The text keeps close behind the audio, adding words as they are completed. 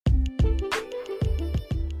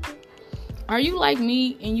Are you like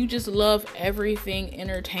me and you just love everything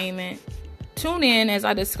entertainment? Tune in as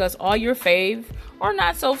I discuss all your fave or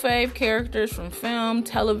not so fave characters from film,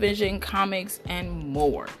 television, comics, and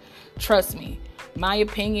more. Trust me, my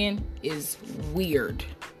opinion is weird.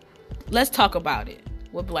 Let's talk about it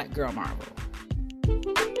with Black Girl Marvel.